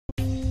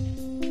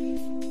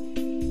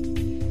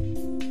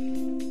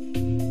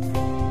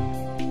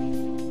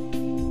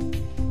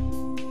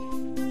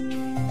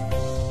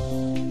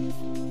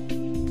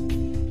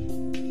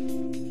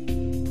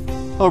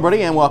Hello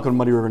everybody and welcome to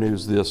Muddy River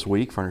News This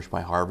Week, furnished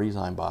by Harvey's.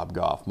 I'm Bob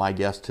Goff. My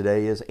guest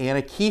today is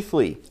Anna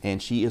Keithley, and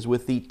she is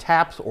with the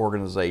TAPS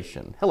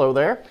organization. Hello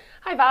there.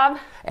 Hi, Bob.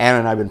 Anna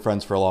and I have been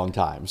friends for a long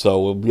time,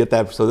 so we'll get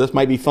that. So this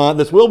might be fun.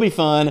 This will be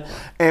fun,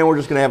 and we're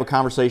just going to have a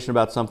conversation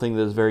about something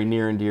that is very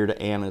near and dear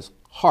to Anna's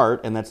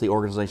heart, and that's the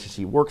organization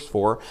she works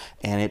for,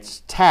 and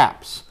it's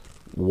TAPS.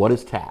 What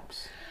is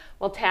TAPS?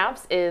 Well,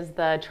 TAPS is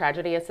the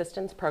Tragedy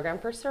Assistance Program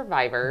for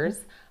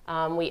Survivors.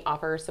 We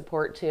offer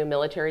support to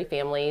military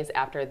families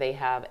after they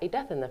have a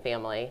death in the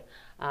family.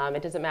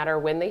 It doesn't matter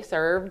when they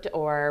served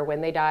or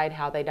when they died,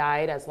 how they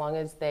died, as long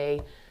as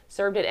they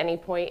served at any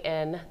point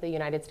in the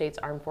United States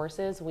Armed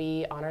Forces,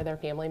 we honor their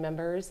family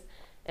members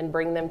and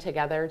bring them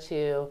together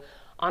to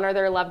honor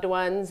their loved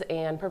ones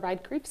and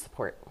provide grief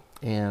support.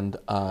 And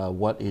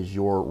what is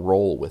your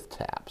role with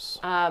TAPS?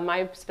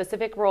 My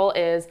specific role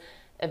is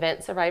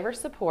Event Survivor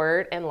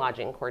Support and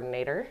Lodging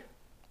Coordinator.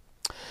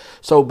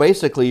 So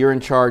basically, you're in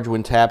charge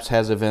when TAPS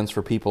has events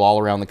for people all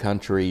around the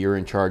country. You're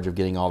in charge of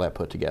getting all that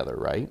put together,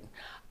 right?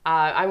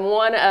 I'm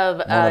one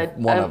of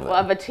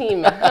a team.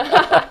 You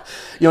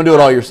don't do it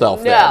all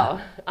yourself,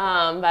 no.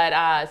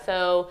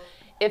 So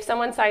if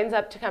someone signs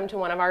up to come to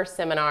one of our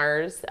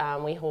seminars,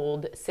 we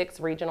hold 6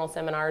 regional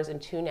seminars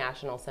and 2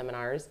 national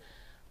seminars.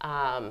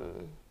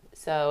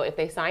 So if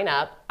they sign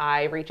up,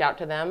 I reach out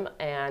to them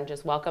and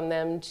just welcome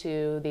them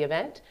to the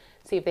event,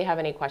 see if they have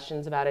any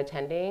questions about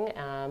attending,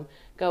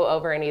 go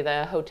over any of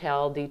the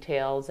hotel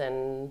details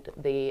and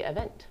the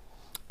event.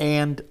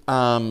 And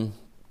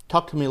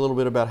talk to me a little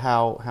bit about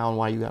how and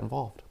why you got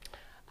involved.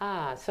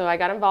 So I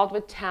got involved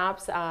with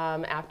TAPS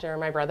after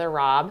my brother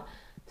Rob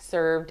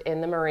served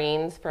in the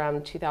Marines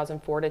from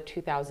 2004 to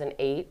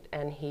 2008,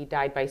 and he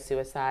died by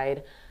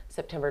suicide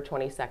September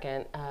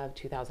 22nd of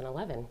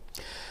 2011.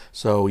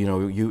 So,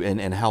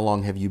 and how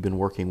long have you been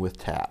working with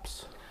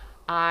TAPS?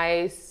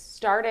 I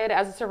started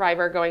as a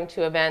survivor going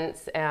to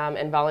events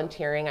and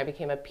volunteering. I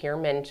became a peer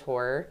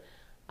mentor,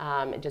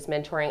 just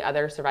mentoring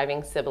other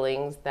surviving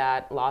siblings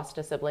that lost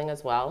a sibling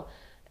as well.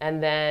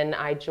 And then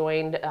I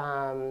joined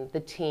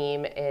the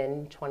team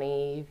in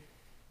 2015.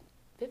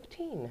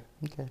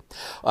 Okay.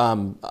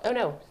 Oh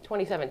no,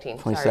 2017.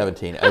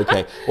 2017. Sorry.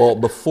 Okay. Well,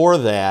 before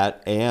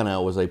that,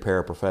 Anna was a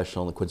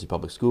paraprofessional in the Quincy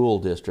Public School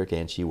District,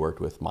 and she worked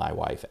with my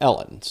wife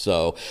Ellen.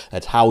 So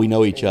that's how we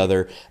know each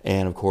other,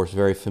 and of course,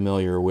 very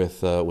familiar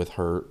with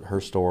her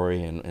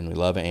story, and we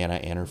love Anna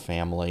and her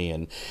family,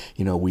 and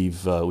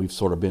we've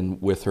sort of been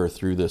with her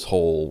through this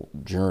whole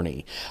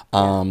journey.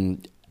 How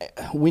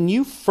were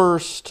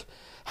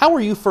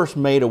you first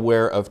made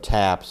aware of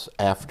TAPS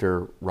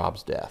after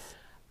Rob's death?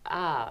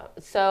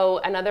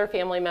 So another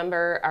family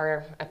member,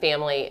 or a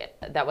family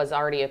that was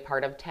already a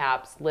part of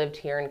TAPS, lived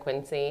here in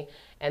Quincy,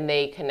 and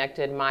they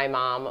connected my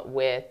mom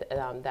with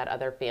that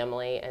other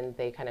family, and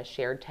they kind of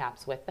shared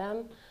TAPS with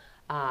them.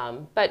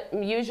 But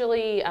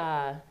usually,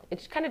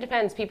 it kind of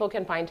depends. People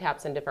can find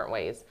TAPS in different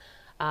ways.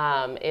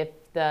 If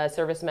the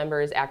service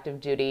member is active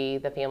duty,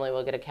 the family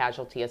will get a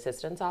casualty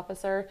assistance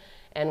officer,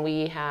 and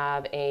we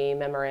have a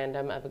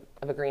memorandum of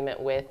agreement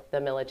with the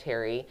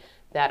military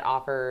that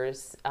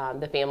offers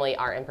the family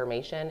our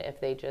information. If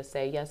they just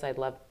say, yes, I'd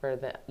love for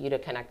you to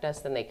connect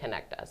us, then they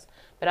connect us.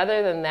 But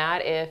other than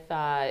that, if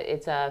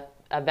it's a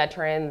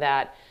veteran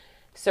that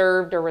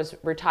served or was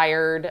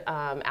retired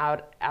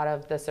out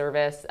of the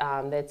service,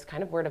 it's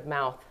kind of word of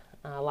mouth.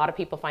 A lot of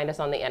people find us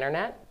on the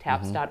internet,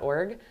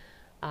 taps.org.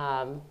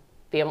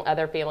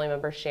 Other family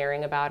members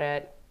sharing about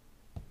it,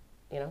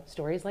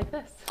 stories like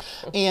this.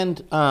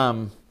 And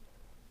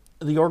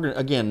the organ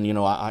again,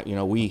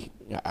 we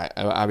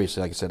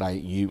obviously, like I said,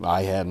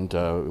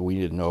 we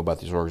didn't know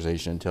about this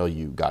organization until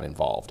you got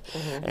involved,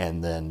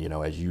 and then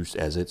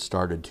as it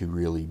started to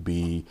really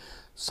be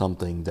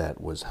something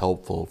that was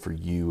helpful for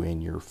you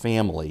and your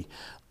family,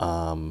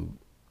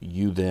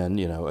 you then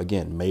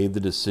again made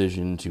the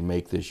decision to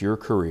make this your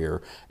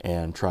career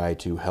and try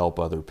to help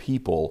other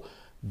people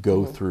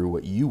go through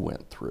what you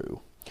went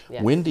through.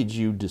 Yes. When did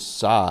you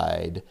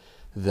decide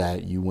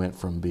that you went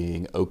from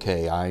being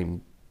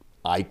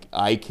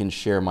I can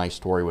share my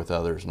story with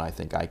others and I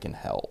think I can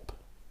help?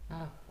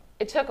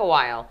 It took a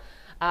while.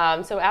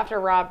 So after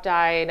Rob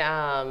died,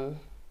 I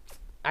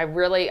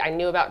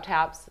knew about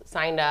TAPS,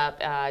 signed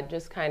up,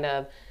 just kind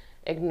of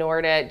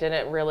ignored it,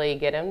 didn't really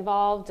get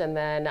involved. And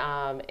then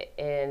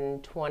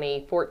in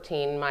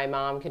 2014, my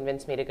mom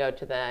convinced me to go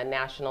to the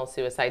National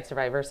Suicide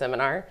Survivor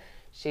Seminar.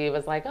 She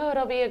was like, oh,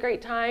 it'll be a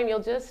great time.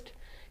 You'll just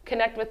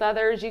connect with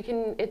others.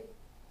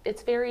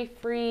 It's very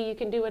free. You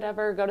can do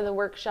whatever, go to the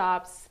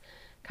workshops.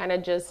 Kind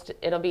of just,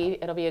 it'll be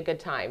a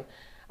good time.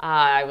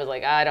 I was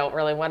like, I don't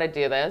really want to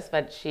do this,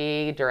 but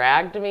she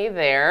dragged me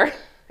there.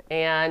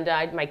 And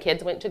my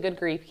kids went to Good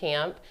Grief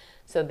Camp,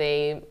 so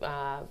they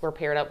were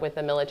paired up with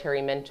a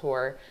military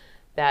mentor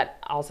that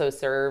also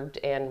served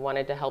and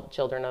wanted to help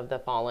children of the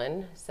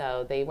fallen.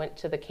 So they went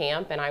to the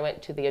camp, and I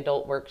went to the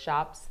adult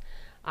workshops.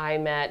 I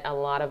met a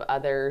lot of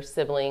other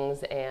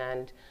siblings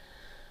and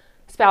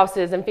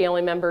spouses and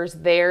family members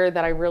there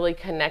that I really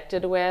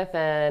connected with,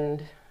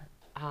 and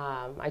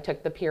I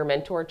took the peer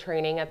mentor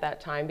training at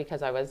that time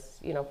because I was,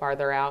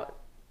 farther out,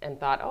 and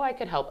thought, oh, I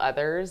could help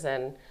others.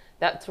 And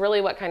that's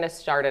really what kind of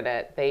started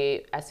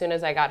it. As soon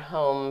as I got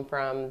home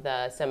from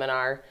the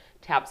seminar,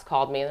 TAPS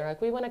called me and they're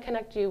like, we want to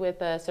connect you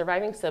with a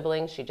surviving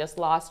sibling. She just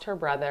lost her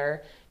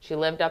brother. She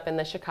lived up in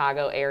the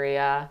Chicago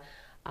area.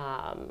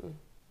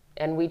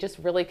 And we just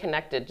really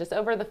connected just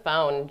over the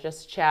phone,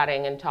 just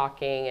chatting and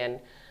talking. And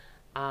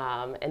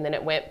then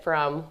it went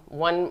from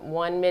one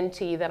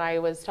mentee that I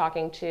was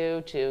talking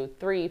to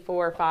 3,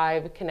 4,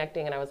 5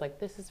 connecting. And I was like,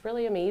 this is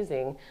really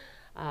amazing.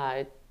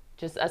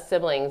 Just us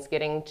siblings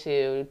getting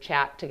to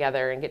chat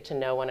together and get to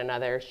know one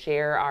another,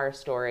 share our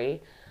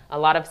story. A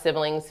lot of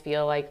siblings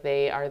feel like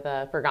they are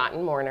the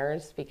forgotten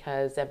mourners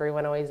because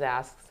everyone always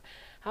asks,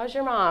 how's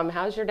your mom?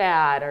 How's your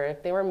dad? Or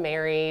if they were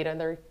married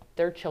or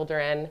their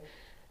children,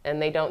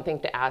 and they don't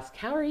think to ask,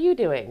 how are you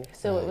doing?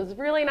 So It was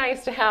really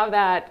nice to have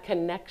that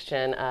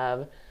connection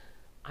of,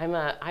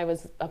 I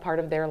was a part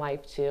of their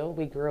life too.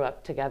 We grew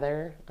up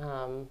together.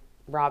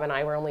 Rob and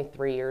I were only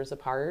 3 years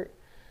apart.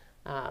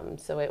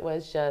 So it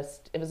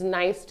was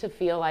nice to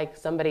feel like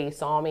somebody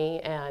saw me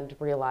and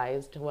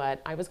realized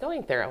what I was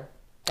going through.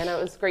 And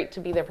it was great to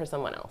be there for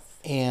someone else.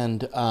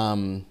 And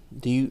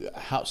do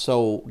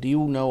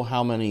you know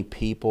how many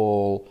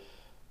people,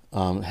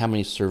 how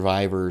many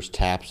survivors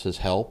TAPS has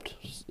helped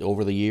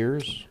over the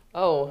years?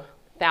 Oh,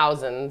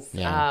 thousands.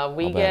 Yeah,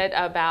 we get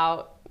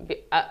about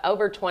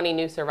over 20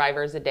 new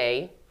survivors a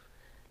day.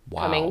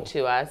 Wow. Coming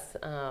to us.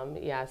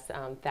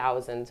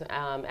 Thousands.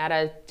 At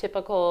a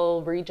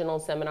typical regional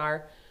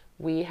seminar,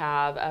 we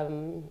have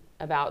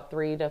about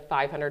 300 to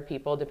 500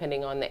 people,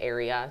 depending on the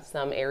area.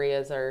 Some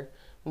areas are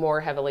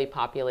more heavily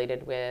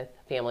populated with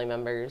family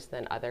members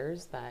than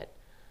others, but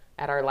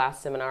at our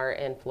last seminar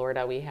in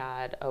Florida, we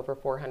had over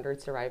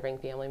 400 surviving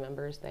family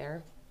members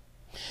there.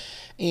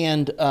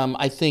 And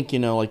I think,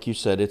 like you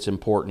said, it's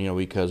important,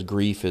 because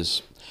grief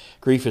is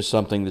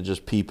something that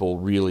just people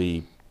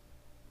really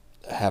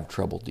have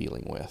trouble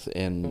dealing with,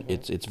 and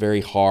it's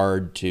very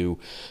hard to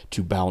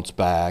bounce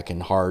back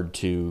and hard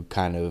to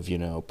kind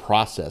of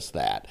process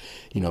that,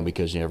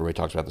 because everybody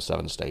talks about the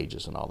 7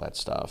 stages and all that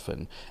stuff,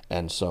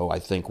 and so I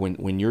think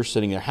when you're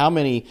sitting there, how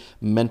many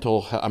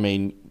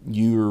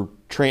you're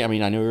trained,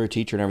 I know you're a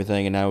teacher and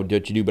everything and now do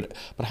what you do, but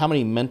how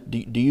many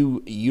do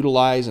you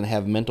utilize and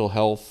have mental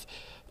health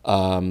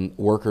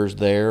workers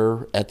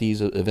there at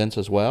these events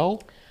as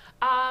well?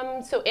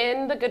 So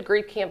in the Good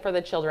Grief Camp for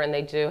the children,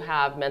 they do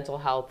have mental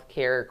health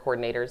care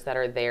coordinators that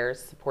are there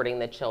supporting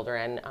the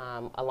children,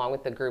 along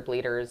with the group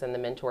leaders and the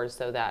mentors,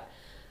 so that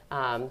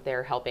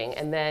they're helping.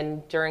 And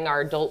then during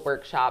our adult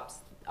workshops,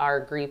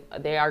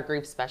 they are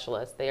grief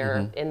specialists. They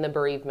are in the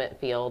bereavement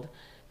field,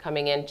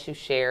 coming in to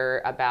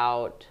share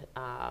about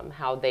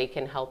how they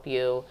can help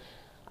you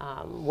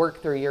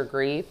work through your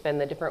grief and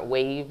the different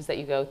waves that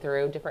you go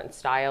through, different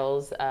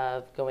styles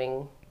of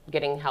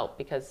getting help,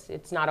 because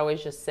it's not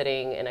always just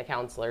sitting in a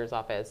counselor's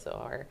office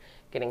or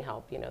getting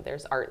help.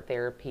 There's art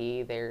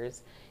therapy,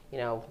 there's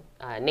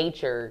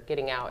nature,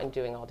 getting out and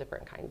doing all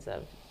different kinds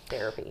of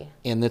therapy.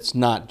 And it's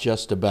not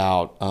just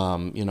about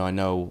I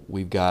know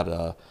we've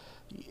got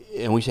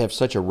and we have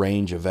such a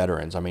range of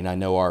veterans. I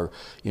know our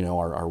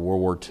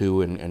World War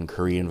II and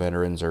Korean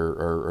veterans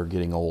are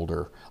getting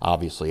older,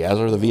 obviously, as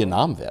are the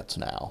Vietnam vets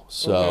now.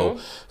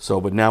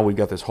 But now we've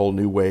got this whole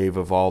new wave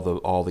of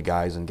all the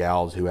guys and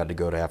gals who had to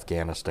go to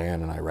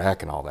Afghanistan and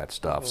Iraq and all that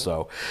stuff.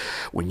 So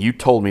when you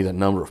told me the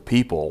number of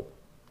people,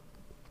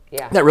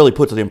 that really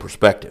puts it in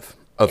perspective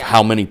of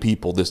how many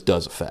people this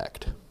does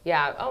affect.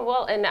 Yeah. Oh,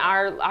 well, and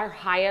our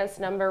highest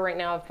number right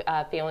now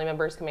of family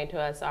members coming to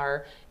us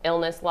are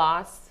illness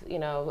loss,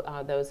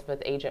 those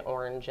with Agent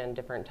Orange and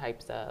different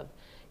types of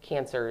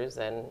cancers,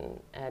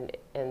 and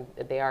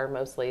they are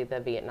mostly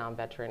the Vietnam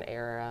veteran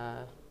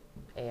era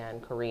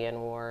and Korean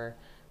War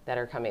that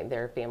are coming.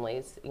 Their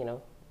families,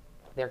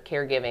 they're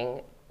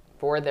caregiving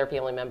for their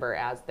family member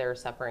as they're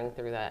suffering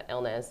through that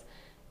illness,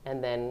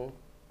 and then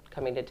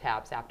coming to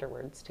TAPS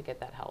afterwards to get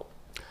that help.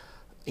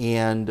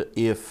 And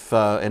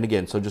and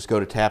again, so just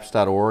go to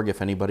taps.org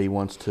if anybody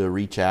wants to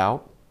reach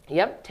out.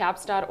 Yep,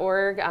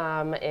 taps.org.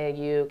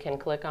 You can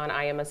click on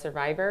I Am a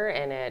Survivor,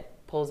 and it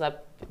pulls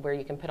up where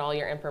you can put all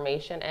your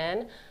information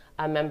in.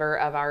 A member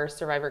of our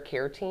survivor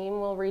care team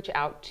will reach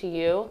out to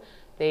you.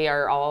 They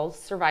are all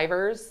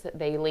survivors.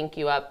 They link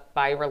you up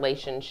by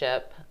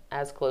relationship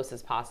as close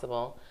as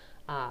possible.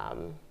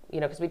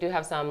 Because we do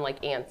have some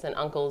like aunts and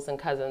uncles and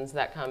cousins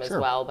that come as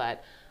well,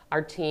 but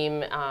our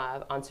team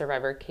on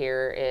survivor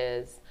care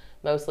is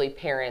mostly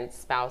parents,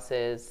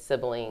 spouses,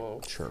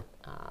 siblings. Sure.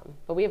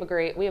 But we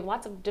have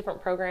lots of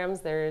different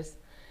programs. There's,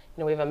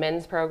 we have a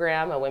men's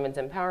program, a women's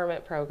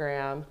empowerment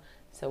program.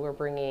 So we're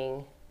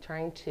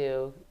trying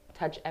to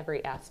touch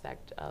every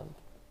aspect of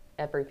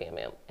every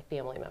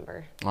family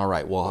member. All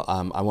right. Well,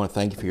 I want to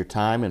thank you for your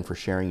time and for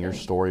sharing your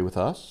story with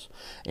us,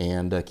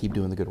 and keep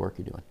doing the good work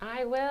you're doing.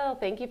 I will.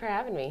 Thank you for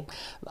having me.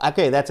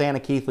 Okay, that's Anna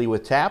Keithley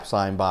with TAPS.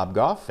 I'm Bob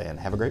Goff, and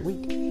have a great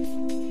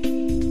week.